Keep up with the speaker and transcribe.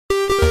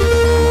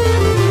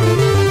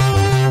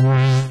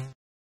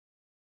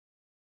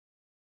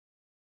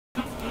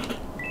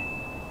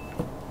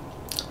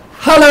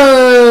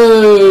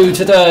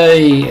Hello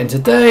today, and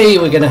today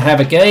we're going to have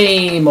a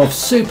game of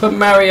Super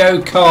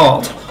Mario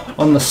Kart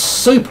on the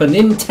Super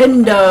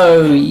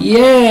Nintendo.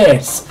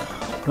 Yes,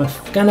 we're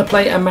going to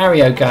play a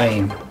Mario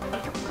game,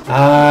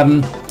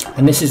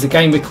 and this is a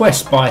game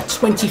request by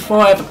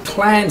 25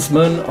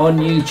 Clansmen on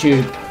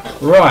YouTube.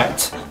 Right,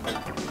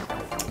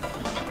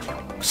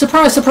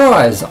 surprise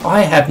surprise,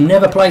 I have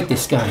never played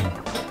this game.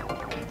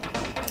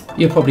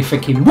 You're probably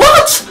thinking,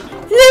 what?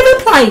 Never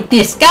played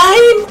this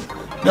game?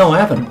 No, I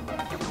haven't.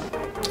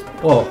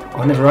 Well,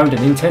 I never owned a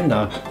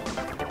Nintendo.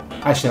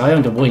 Actually, I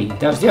owned a Wii.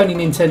 That was the only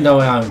Nintendo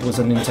I owned, was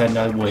a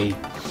Nintendo Wii.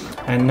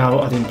 And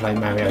no, I didn't play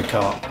Mario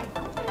Kart.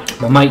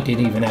 My mate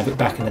didn't even have it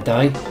back in the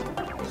day.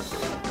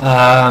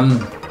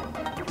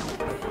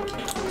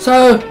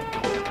 So,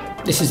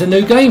 this is a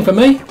new game for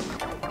me.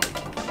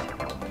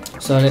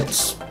 So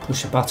let's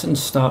push a button,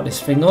 start this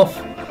thing off.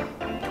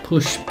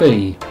 Push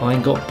B. I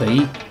ain't got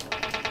B.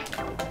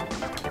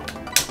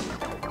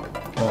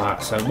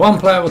 Alright, so 1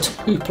 player or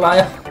 2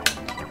 player.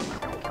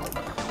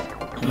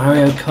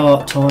 Mario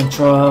Kart time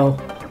trial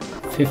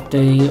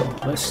 50,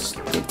 let's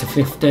stick to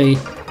 50.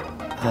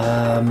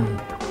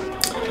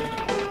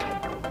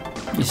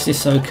 Is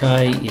this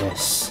okay?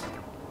 Yes.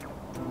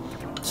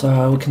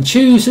 So we can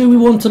choose who we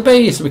want to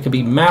be. So we can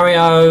be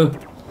Mario.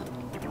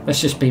 Let's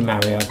just be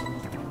Mario.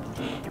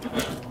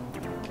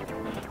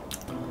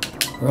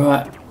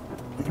 Right.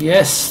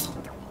 Yes.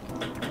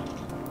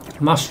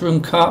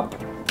 Mushroom Cup.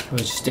 We'll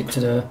just stick to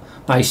the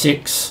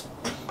basics.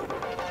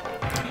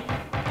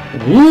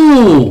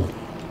 Ooh!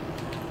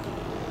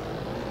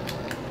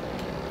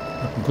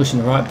 I'm pushing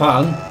the right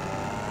button.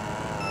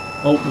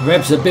 Oh, the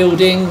revs are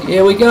building.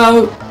 Here we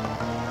go.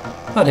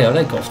 Bloody hell,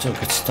 they got off to a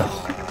good start.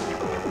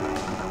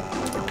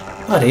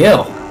 Bloody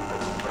hell.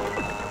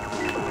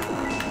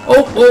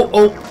 Oh, oh,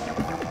 oh.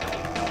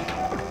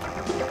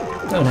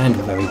 Don't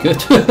handle very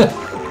good.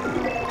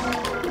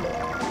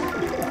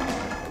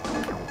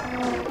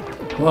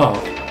 Wow.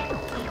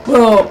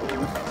 Well,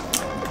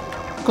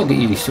 got to get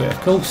used to it,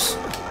 of course.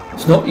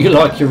 It's not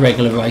like your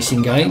regular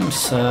racing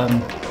games.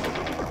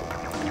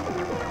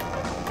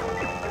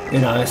 You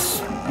know,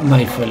 it's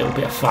made for a little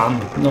bit of fun,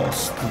 not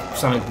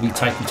something to be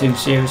taken too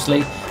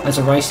seriously as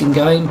a racing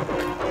game.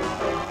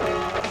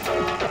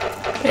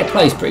 It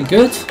plays pretty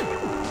good.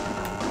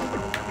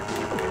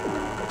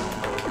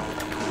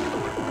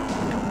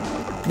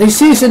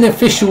 This is an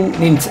official,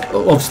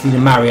 obviously the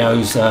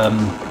Mario's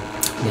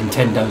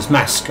Nintendo's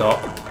mascot.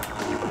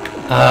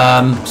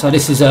 So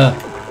this is a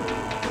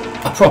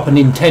proper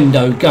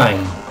Nintendo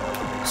game.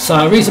 So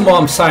the reason why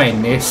I'm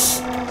saying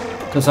this,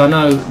 because I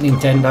know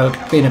Nintendo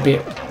been a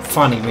bit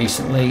funny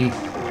recently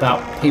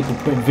about people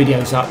putting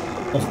videos up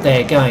of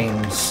their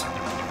games.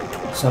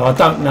 So I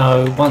don't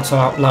know, once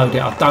I upload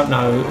it, I don't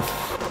know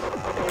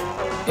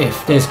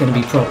if there's going to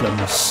be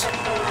problems.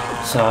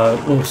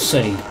 So we'll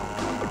see.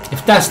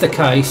 If that's the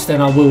case, then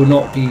I will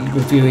not be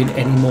reviewing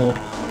any more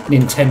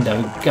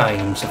Nintendo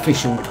games,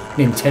 official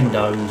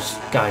Nintendo's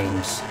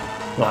games,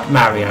 like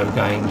Mario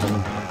games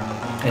and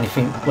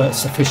anything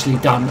that's officially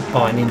done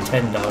by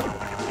Nintendo.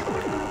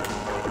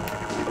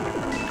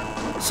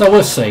 So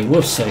we'll see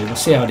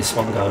how this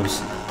one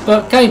goes.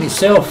 But game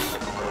itself,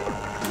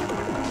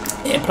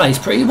 it plays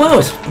pretty well.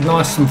 It's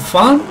nice and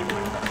fun.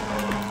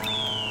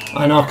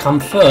 And I come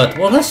third.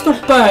 Well, that's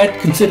not bad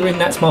considering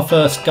that's my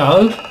first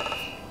go.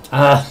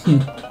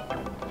 And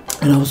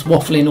I was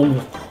waffling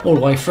all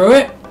the way through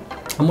it,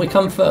 and we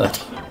come third.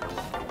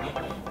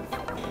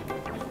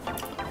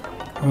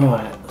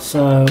 Right,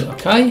 so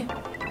okay.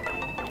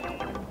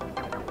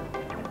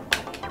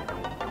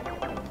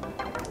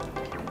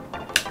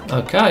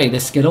 Okay,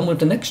 let's get on with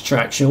the next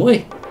track, shall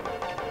we?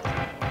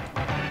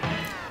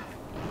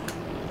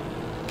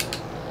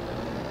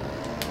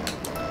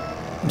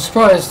 I'm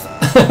surprised.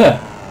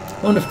 I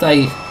wonder if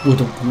they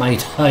would have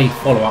made a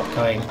follow-up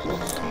game,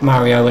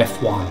 Mario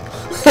F1.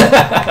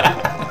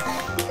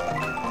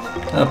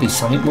 That'd be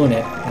something, wouldn't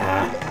it?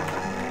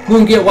 Nah,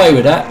 wouldn't get away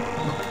with that.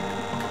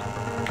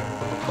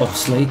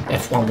 Obviously,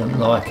 F1 wouldn't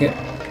like it.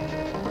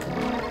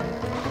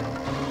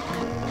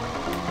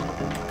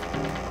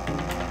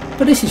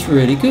 But this is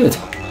really good.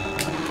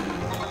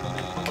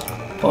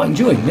 Quite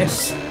enjoying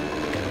this.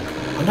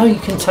 I know you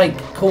can take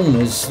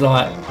corners,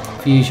 like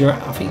if you use your,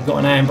 I think you've got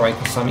an handbrake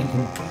or something.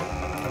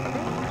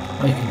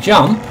 You can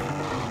jump.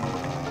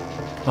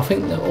 I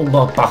think that all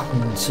my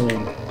buttons all.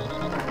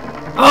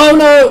 Oh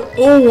no!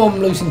 Oh, I'm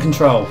losing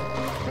control.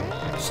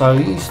 So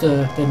use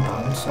them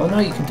buttons. I know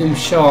you can do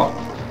sharp.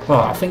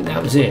 Right, I think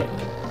that was it.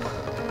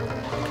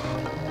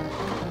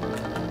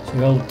 So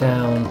you hold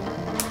down.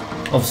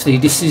 Obviously,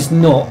 this is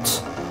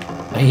not.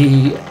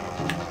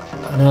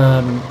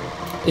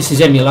 This is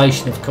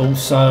emulation, of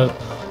course, so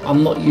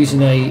I'm not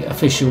using a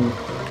official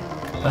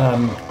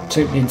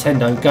Super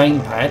Nintendo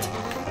gamepad.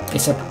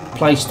 It's a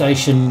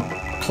PlayStation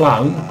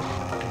clone.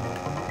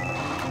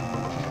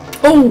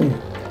 Oh,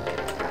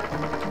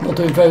 not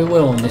doing very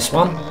well on this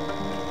one.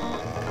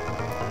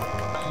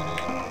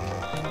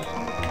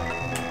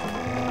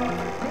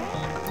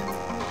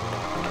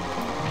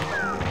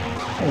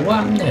 Oh, what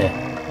happened there?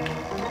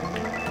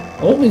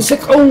 Oh, in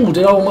six. Oh,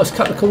 did I almost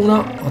cut the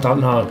corner? I don't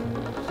know.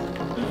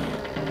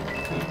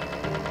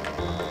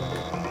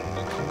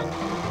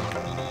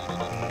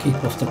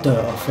 Keep off the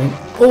dirt, I think.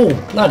 Oh,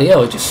 bloody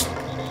hell, it just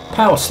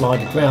power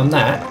slided round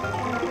that.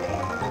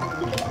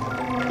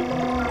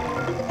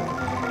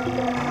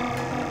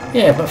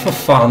 Yeah, but for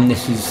fun,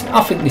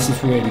 I think this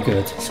is really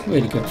good. It's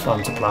really good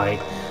fun to play.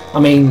 I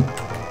mean,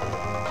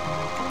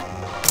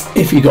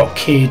 if you got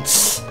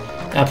kids,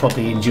 they'll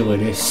probably enjoy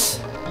this.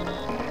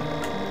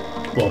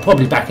 Well,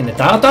 probably back in the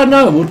day. I don't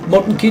know, would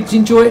modern kids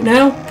enjoy it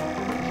now?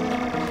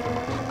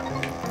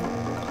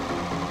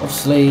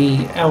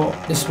 Obviously,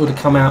 this would have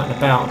come out in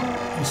about,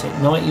 is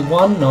it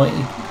 91,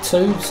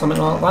 92, something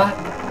like that,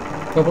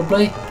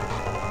 probably.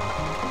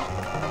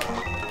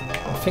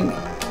 I think,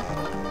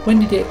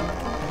 when did it?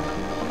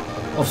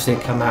 Obviously,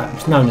 it came out.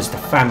 It's known as the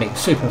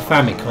Super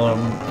Famicom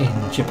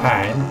in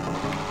Japan.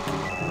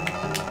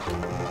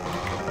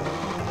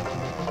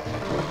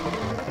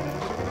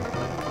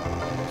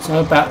 So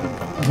about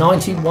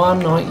 91,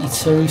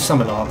 92,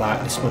 something like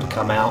that. This would have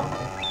come out.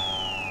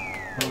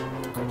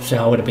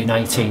 So I would have been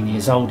 18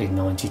 years old in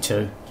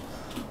 92.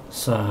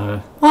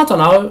 So I don't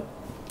know.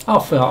 I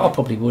feel I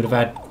probably would have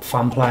had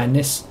fun playing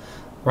this.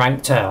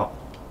 Ranked out.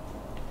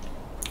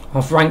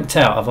 I've ranked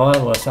out, have I?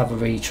 Let's have a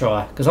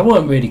retry. Because I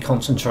weren't really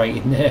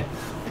concentrating there.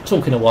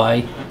 Talking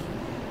away.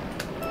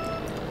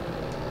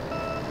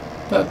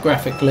 But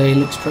graphically, it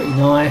looks pretty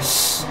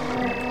nice.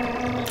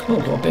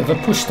 Oh, got a bit of a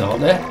push start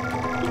there.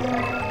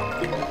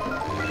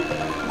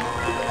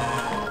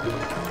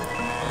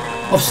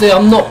 Obviously,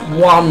 I'm not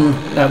one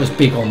that was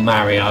big on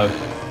Mario.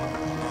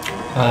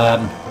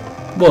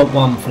 Weren't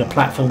one for the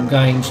platform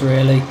games,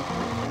 really.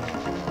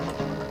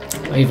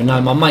 Even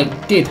though my mate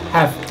did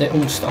have the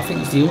I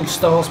think it's the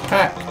All-Stars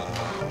pack,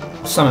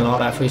 something like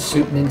that for his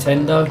Super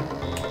Nintendo,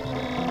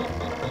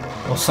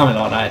 or something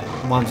like that.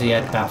 Ones he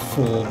had about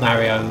 4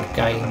 Mario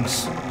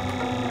games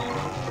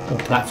or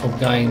platform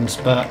games,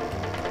 but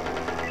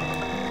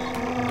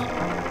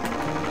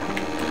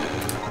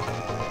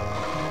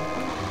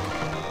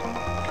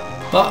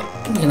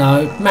you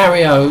know,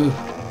 Mario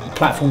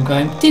platform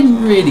game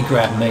didn't really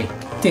grab me.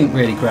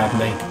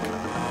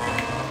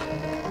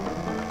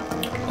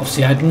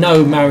 Obviously, I had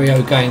no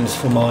Mario games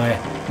for my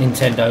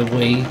Nintendo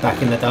Wii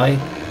back in the day.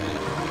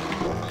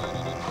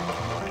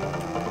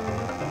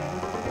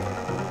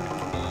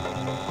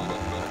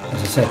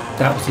 As I said,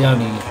 that was the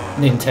only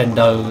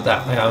Nintendo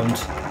that I owned,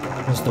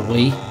 was the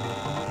Wii.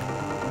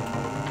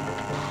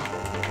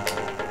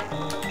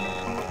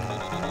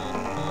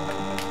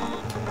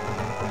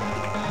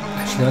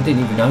 Actually, I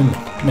didn't even own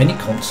many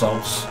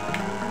consoles.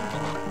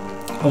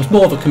 I was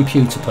more of a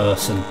computer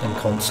person than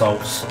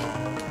consoles.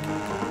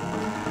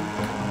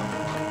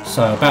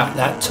 So about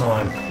that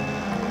time,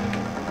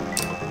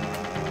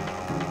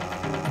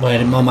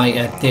 when my mate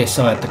had this,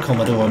 I had the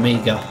Commodore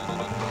Amiga.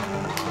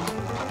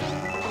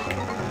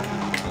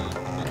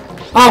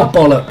 Oh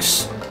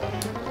bollocks!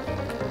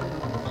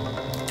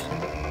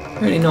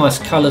 Really nice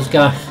colours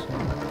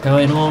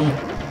going on.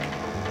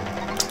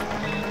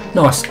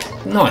 Nice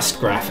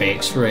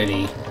graphics.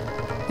 Really,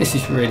 this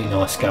is really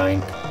nice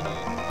game.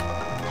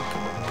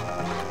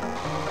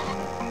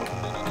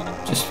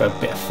 Just for a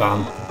bit of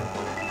fun.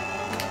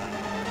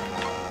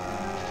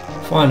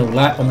 Final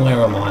lap, and where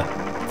am I?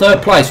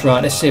 3rd place,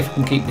 right, let's see if we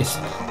can keep this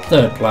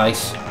 3rd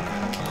place.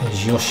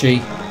 There's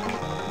Yoshi.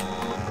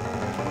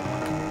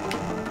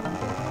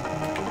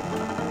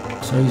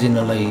 So who's in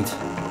the lead?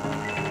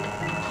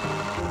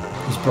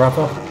 His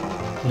brother?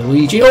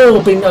 Luigi. Oh,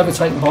 been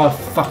overtaken by a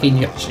fucking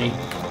Yoshi.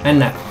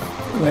 And that,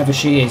 whoever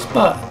she is.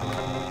 But,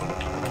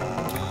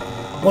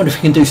 I wonder if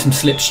we can do some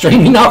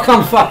slipstreaming. I'll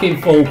come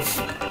fucking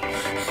 4th.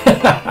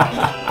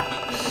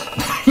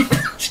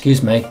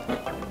 Excuse me.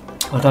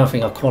 I don't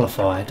think I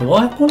qualify. Do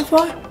I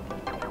qualify?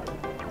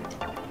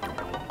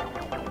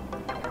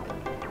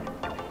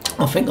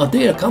 I think I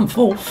did. I come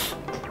 4th.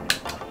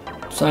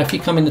 So if you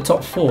come in the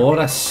top 4,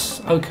 that's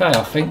okay,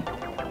 I think.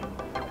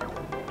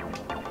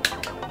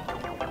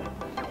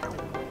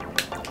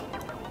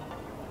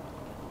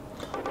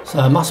 So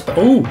I must be.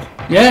 Oh,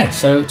 yeah.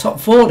 So top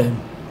 4 then.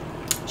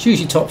 It's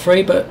usually top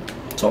 3, but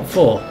top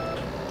 4.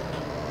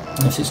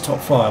 Unless it's top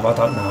 5, I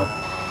don't know.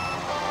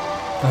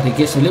 But he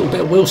gets a little bit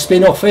of wheel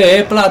spin off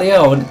here, bloody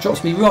hell, and it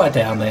drops me right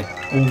down there.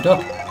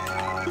 Order.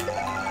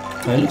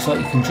 Okay, it looks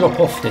like you can drop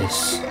off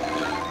this.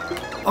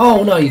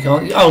 Oh no, you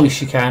can't. Oh yes,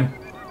 you can.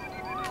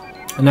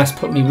 And that's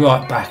put me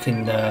right back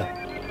in the.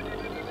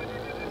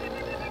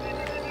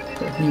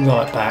 Put me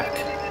right back.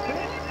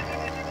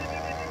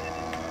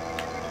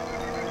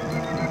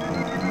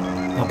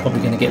 I'm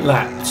probably going to get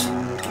lapped.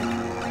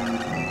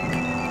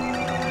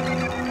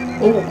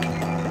 Oh.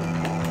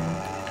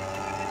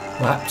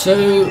 Lap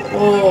 2,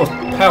 oh,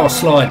 power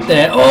slide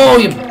there, oh,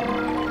 you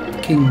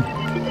fucking...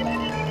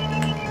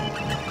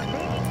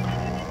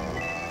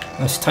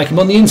 Let's take him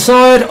on the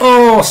inside,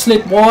 oh,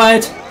 slip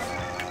wide.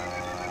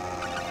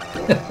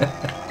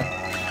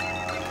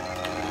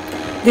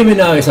 Even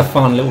though it's a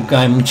fun little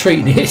game, I'm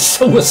treating it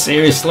somewhat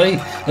seriously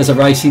as a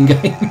racing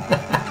game.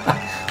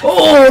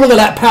 Oh, look at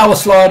that power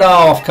slide,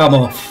 oh, I've come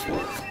off.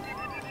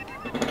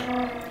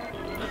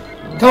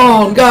 Come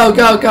on, go,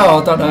 go, go.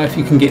 I don't know if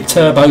you can get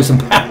turbos and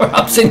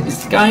power-ups in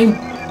this game.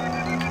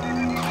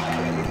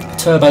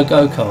 Turbo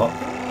go-kart.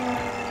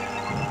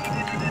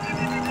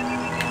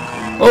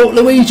 Oh,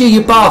 Luigi,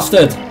 you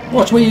bastard.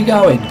 Watch where you're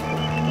going.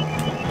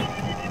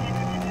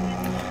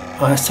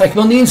 Right, let's take him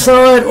on the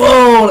inside.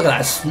 Whoa, look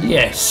at that.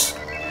 Yes.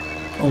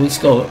 Oh, he's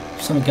got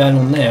something going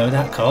on there with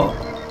that cart.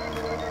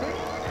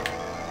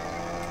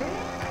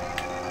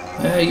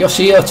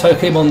 Yoshio took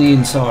him on the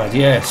inside.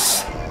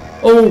 Yes.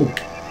 Oh.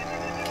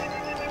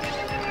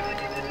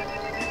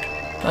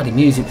 Bloody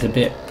music's a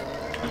bit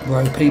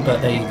ropey,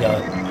 but there you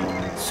go.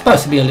 It's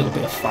supposed to be a little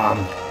bit of fun.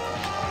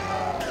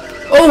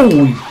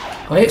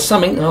 Oh! I hit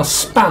something and I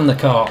span the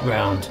cart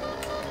round.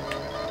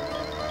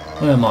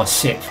 Where am I?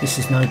 Sixth. This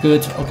is no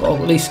good. I've got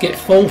to at least get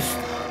fourth.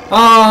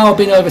 Oh, I've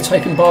been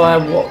overtaken by...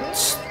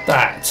 what's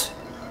that?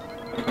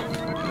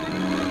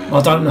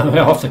 I don't know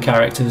half the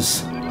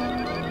characters.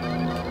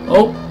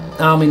 Oh,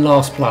 now I'm in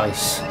last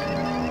place.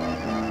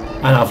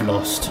 And I've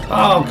lost.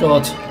 Oh,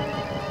 God.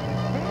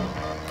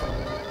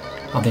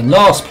 I'm in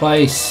last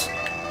place.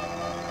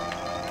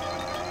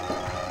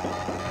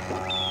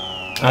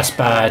 That's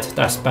bad.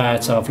 That's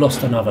bad. So I've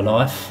lost another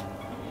life.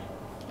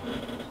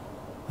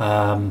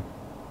 Wanked.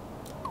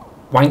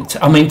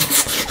 I mean,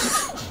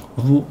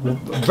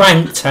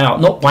 ranked out,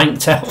 not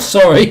wanked out.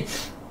 Sorry.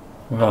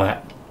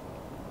 Right.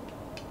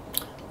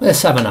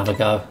 Let's have another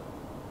go.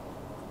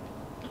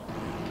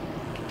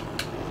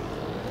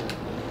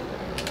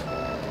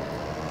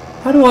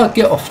 How do I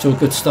get off to a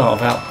good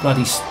start without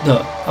bloody...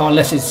 look, oh,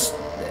 unless it's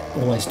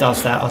always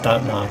does that, I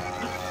don't know.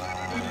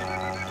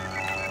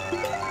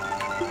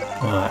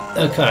 Right,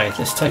 okay,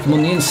 let's take him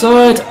on the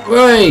inside.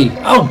 Hooray!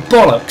 Oh,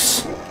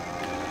 bollocks!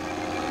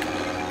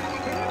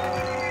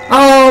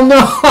 Oh,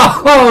 no!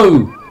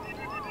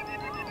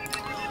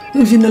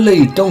 Who's in the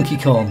lead? Donkey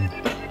Kong.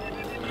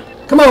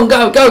 Come on,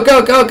 go, go,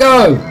 go, go,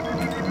 go!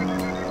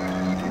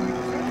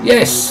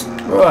 Yes,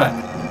 right.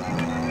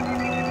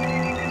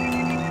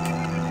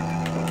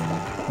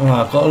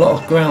 Right, I've got a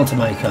lot of ground to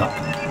make up.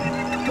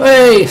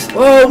 Hey!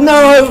 Oh,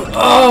 no!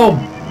 Oh!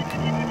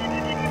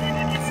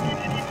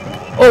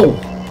 Oh!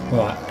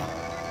 Right.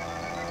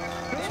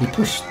 So you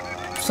push...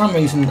 for some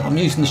reason, I'm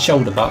using the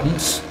shoulder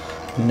buttons,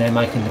 and they're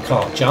making the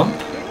cart jump.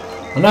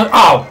 I know...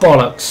 oh,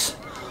 bollocks!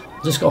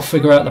 I've just got to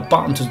figure out the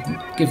button to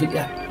give it...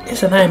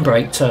 it's an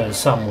handbrake turn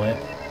somewhere.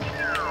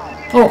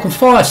 Oh, I can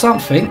fire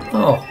something.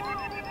 Oh.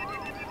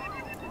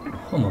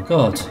 Oh my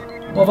God.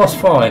 What have I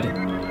fired?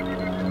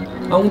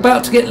 I'm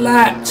about to get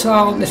lapped.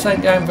 Oh, this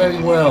ain't going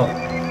very well.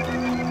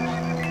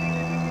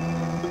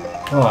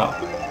 Right.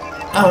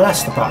 Oh,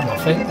 that's the button, I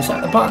think. Is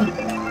that the button?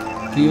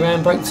 Do your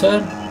handbrake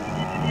turn?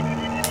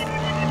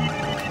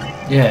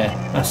 Yeah,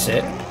 that's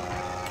it.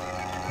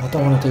 I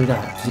don't want to do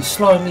that because it's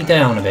slowing me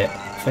down a bit,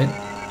 I think.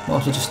 Might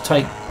as well just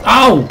take...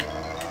 oh!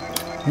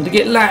 I'm going to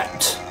get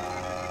lapped.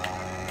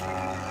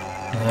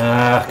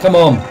 Ah, come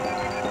on.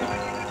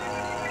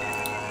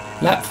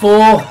 Lap 4.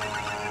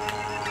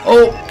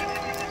 Oh!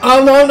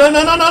 Oh no, no,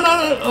 no, no, no,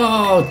 no!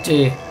 Oh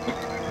dear.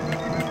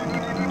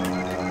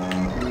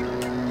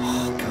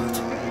 Oh God.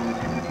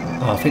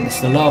 Oh, I think this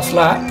is the last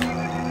lap.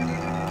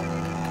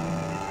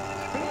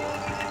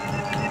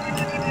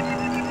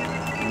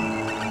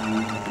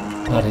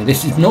 Bloody,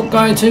 this is not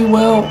going too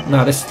well.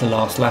 No, this is the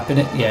last lap,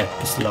 isn't it? Yeah,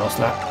 this is the last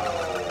lap.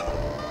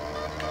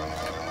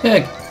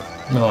 Yeah.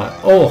 Right.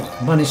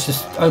 Oh, managed to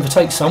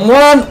overtake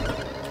someone.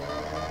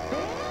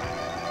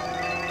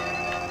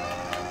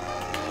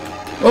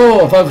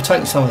 Oh, I've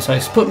overtaken someone, so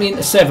it's put me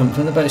into 7th,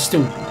 but it's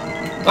still...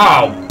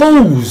 oh,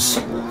 balls!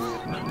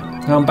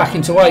 Now I'm back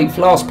into 8th,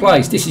 last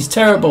place. This is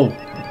terrible.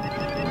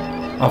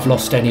 I've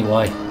lost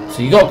anyway.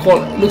 So you got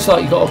looks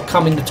like you've got to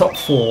come in the top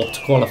 4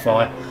 to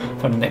qualify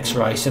for the next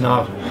race, and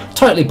I've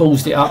totally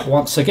ballsed it up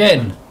once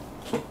again.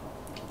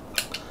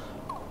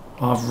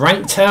 I've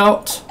ranked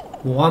out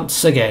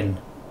once again.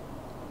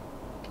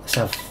 Let's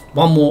have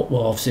one more.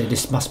 Well, obviously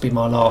this must be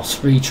my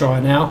last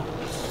retry now.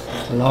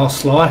 The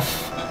last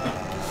life.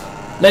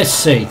 Let's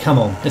see, come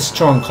on, let's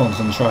try and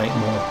concentrate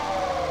more.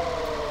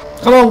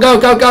 Come on, go,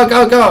 go, go,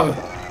 go, go!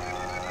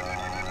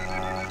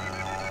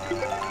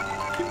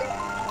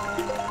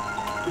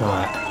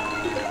 Right.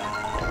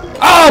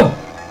 Oh!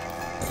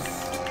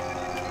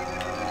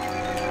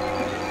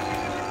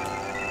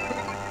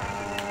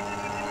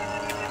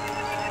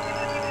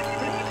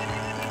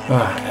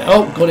 Right,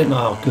 oh, got him,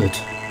 oh, good.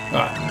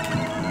 Right.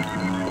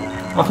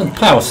 I can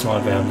power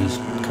slide around these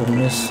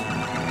corners.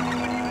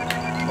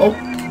 Oh!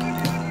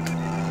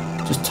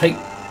 Just take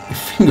your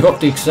finger off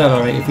the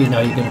accelerator if you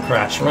know you're going to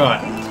crash. Right,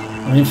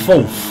 I'm in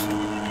 4th.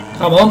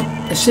 Come on,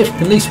 let's see if we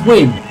can at least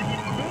win.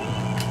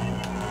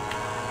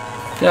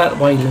 Get out of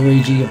the way,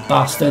 Luigi, you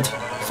bastard.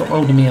 Stop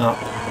holding me up.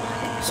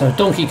 So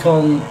Donkey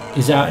Kong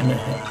is out in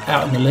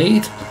the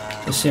lead.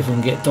 Let's see if we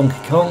can get Donkey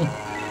Kong.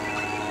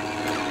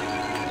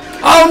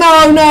 Oh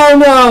no, no,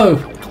 no!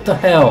 What the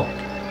hell?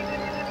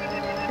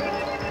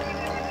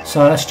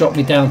 So that's dropped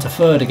me down to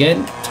 3rd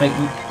again.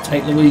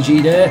 Take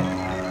Luigi there.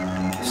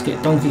 Let's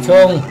get Donkey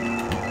Kong.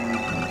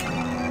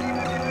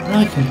 Now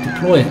I can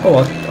deploy it. Oh,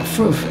 I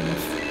threw...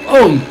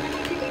 Oh!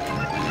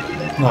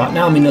 Right,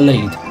 now I'm in the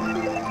lead.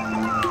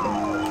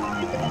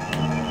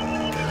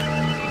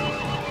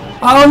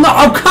 Oh no!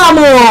 Oh, come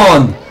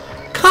on!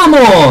 Come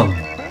on!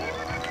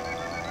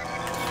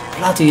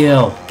 Bloody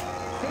hell.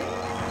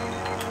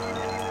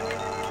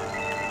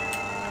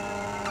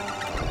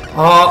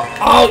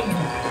 Oh, you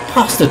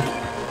bastard.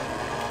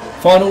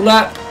 Final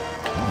lap.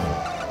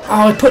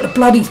 Oh, I put the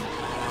bloody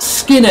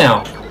skin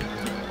out.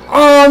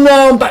 Oh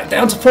no, I'm back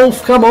down to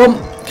 4th. Come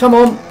on. Come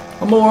on.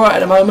 I'm alright at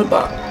the moment,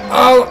 but...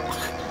 Oh.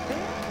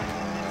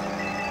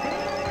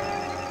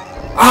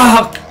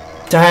 Ah,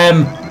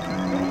 damn.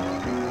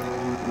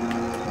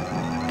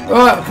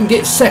 Right, I can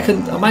get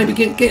 2nd. I'll maybe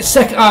get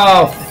 2nd.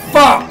 Oh,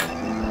 fuck.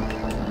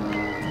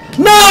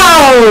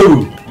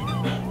 No!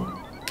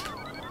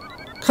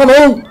 Come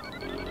on.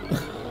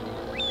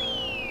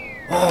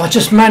 Oh, I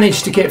just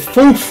managed to get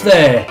 4th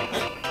there.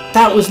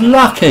 That was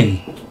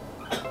lucky.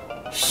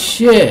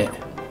 Shit.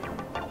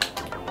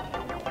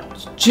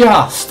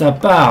 Just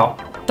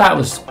about. That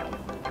was...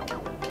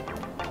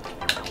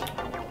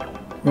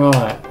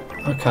 Right.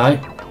 Okay.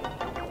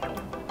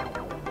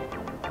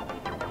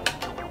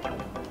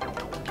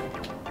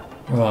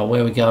 Right,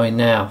 where are we going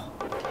now?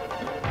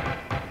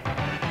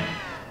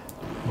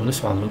 Well,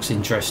 this one looks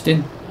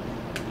interesting.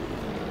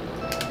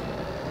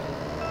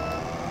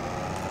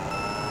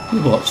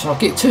 You watch, I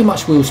get too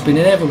much wheel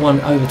spinning, everyone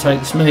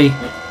overtakes me.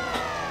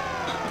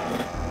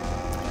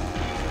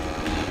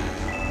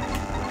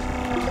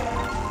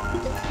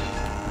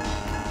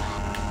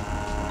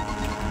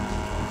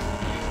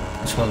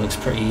 This one looks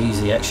pretty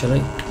easy actually.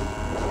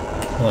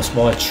 Nice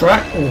wide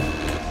track. Oh.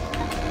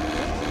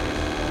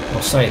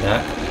 I'll say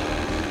that.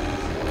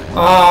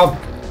 Ah,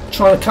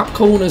 trying to cut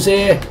corners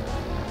here.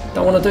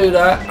 Don't want to do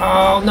that.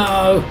 Oh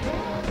no.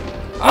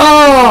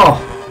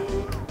 Oh!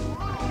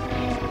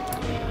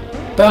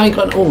 But I ain't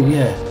got... Oh,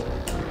 yeah.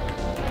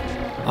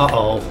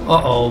 Uh-oh.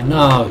 Uh-oh,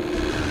 no.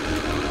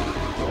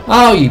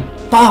 Oh, you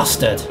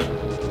bastard.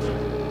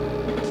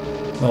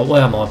 Right,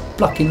 where am I?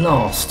 Blocking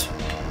last.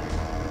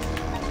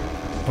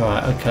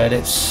 Right, okay,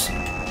 let's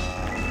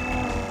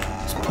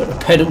put the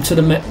pedal to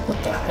the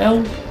What the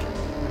hell?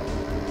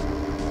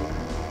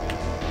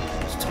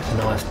 Let's take a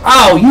nice...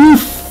 Oh, you...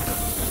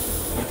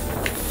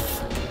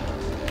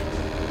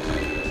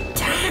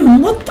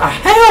 Damn, what the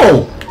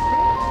hell?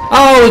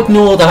 Oh,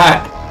 ignore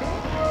that.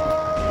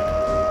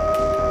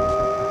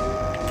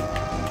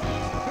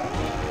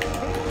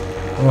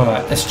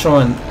 Right, let's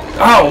try and...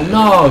 Oh,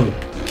 no!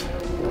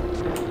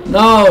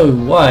 No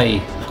way!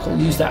 I can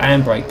use that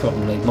handbrake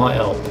probably, might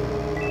help.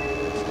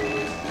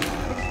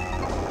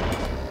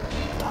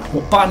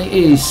 What button it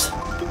is? I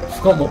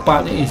forgot what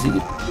button it is. Is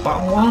it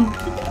button 1?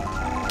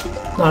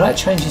 No, that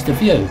changes the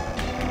view.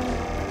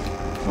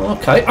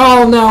 Okay.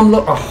 Oh, now I'm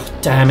look. Oh,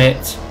 damn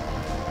it!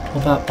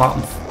 What about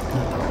button?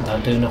 No, button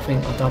don't do nothing.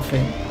 I don't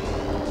think.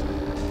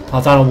 I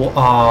don't know what.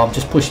 Oh, I'm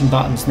just pushing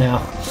buttons now.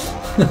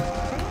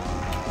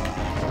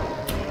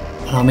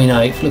 I'm in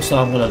 8th. Looks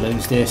like I'm going to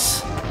lose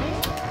this.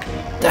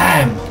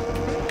 Damn!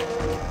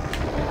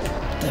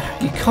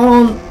 You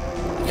can't.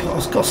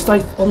 I've got to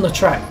stay on the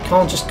track. You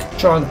can't just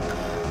try and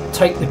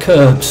take the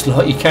curbs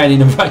like you can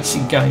in a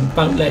racing game.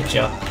 Don't let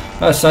you.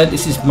 As I say,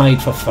 this is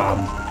made for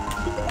fun.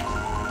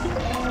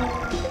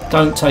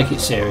 Don't take it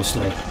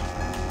seriously.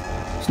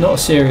 It's not a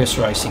serious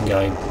racing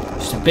game.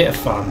 It's a bit of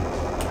fun.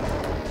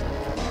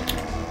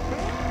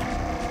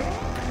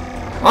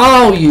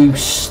 Oh, you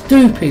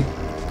stupid!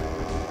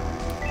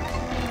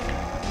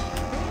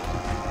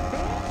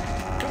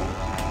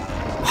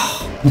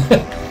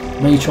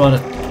 Me trying to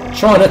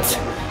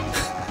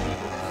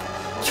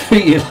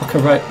treat it like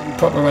a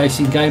proper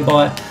racing game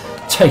by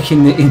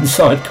taking the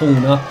inside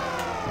corner,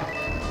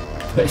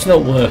 but it's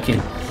not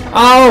working.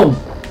 Oh!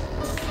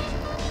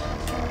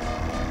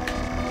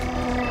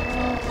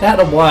 Out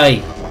of the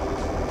way!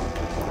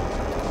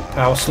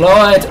 Power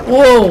slide!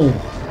 Whoa!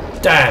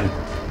 Damn!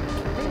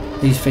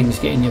 These things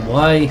get in your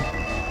way,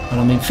 and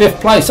I'm in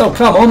 5th place. Oh,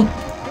 come on!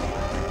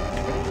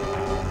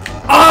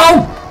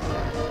 Oh!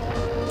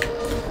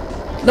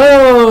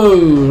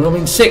 No! I'm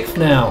in 6th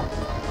now.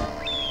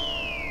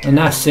 And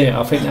that's it.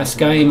 I think that's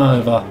game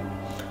over.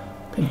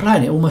 Been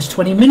playing it almost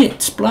 20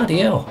 minutes. Bloody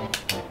hell.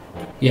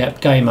 Yep,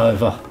 game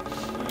over.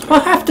 I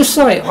have to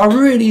say, I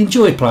really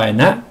enjoyed playing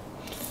that.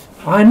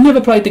 I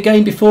never played the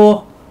game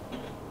before,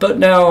 but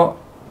now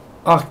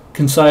I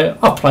can say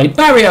I've played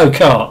Mario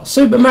Kart.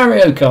 Super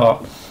Mario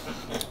Kart.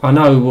 I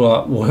know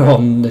we're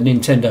on the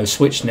Nintendo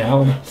Switch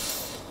now.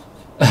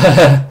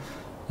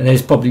 And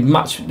there's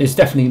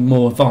definitely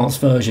more advanced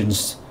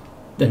versions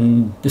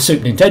than the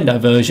Super Nintendo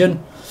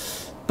version,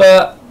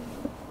 but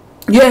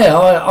yeah,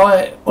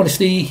 I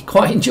honestly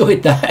quite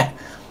enjoyed that.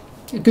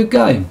 A good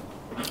game.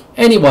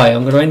 Anyway,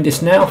 I'm going to end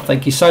this now.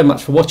 Thank you so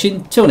much for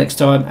watching. Till next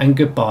time, and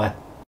goodbye.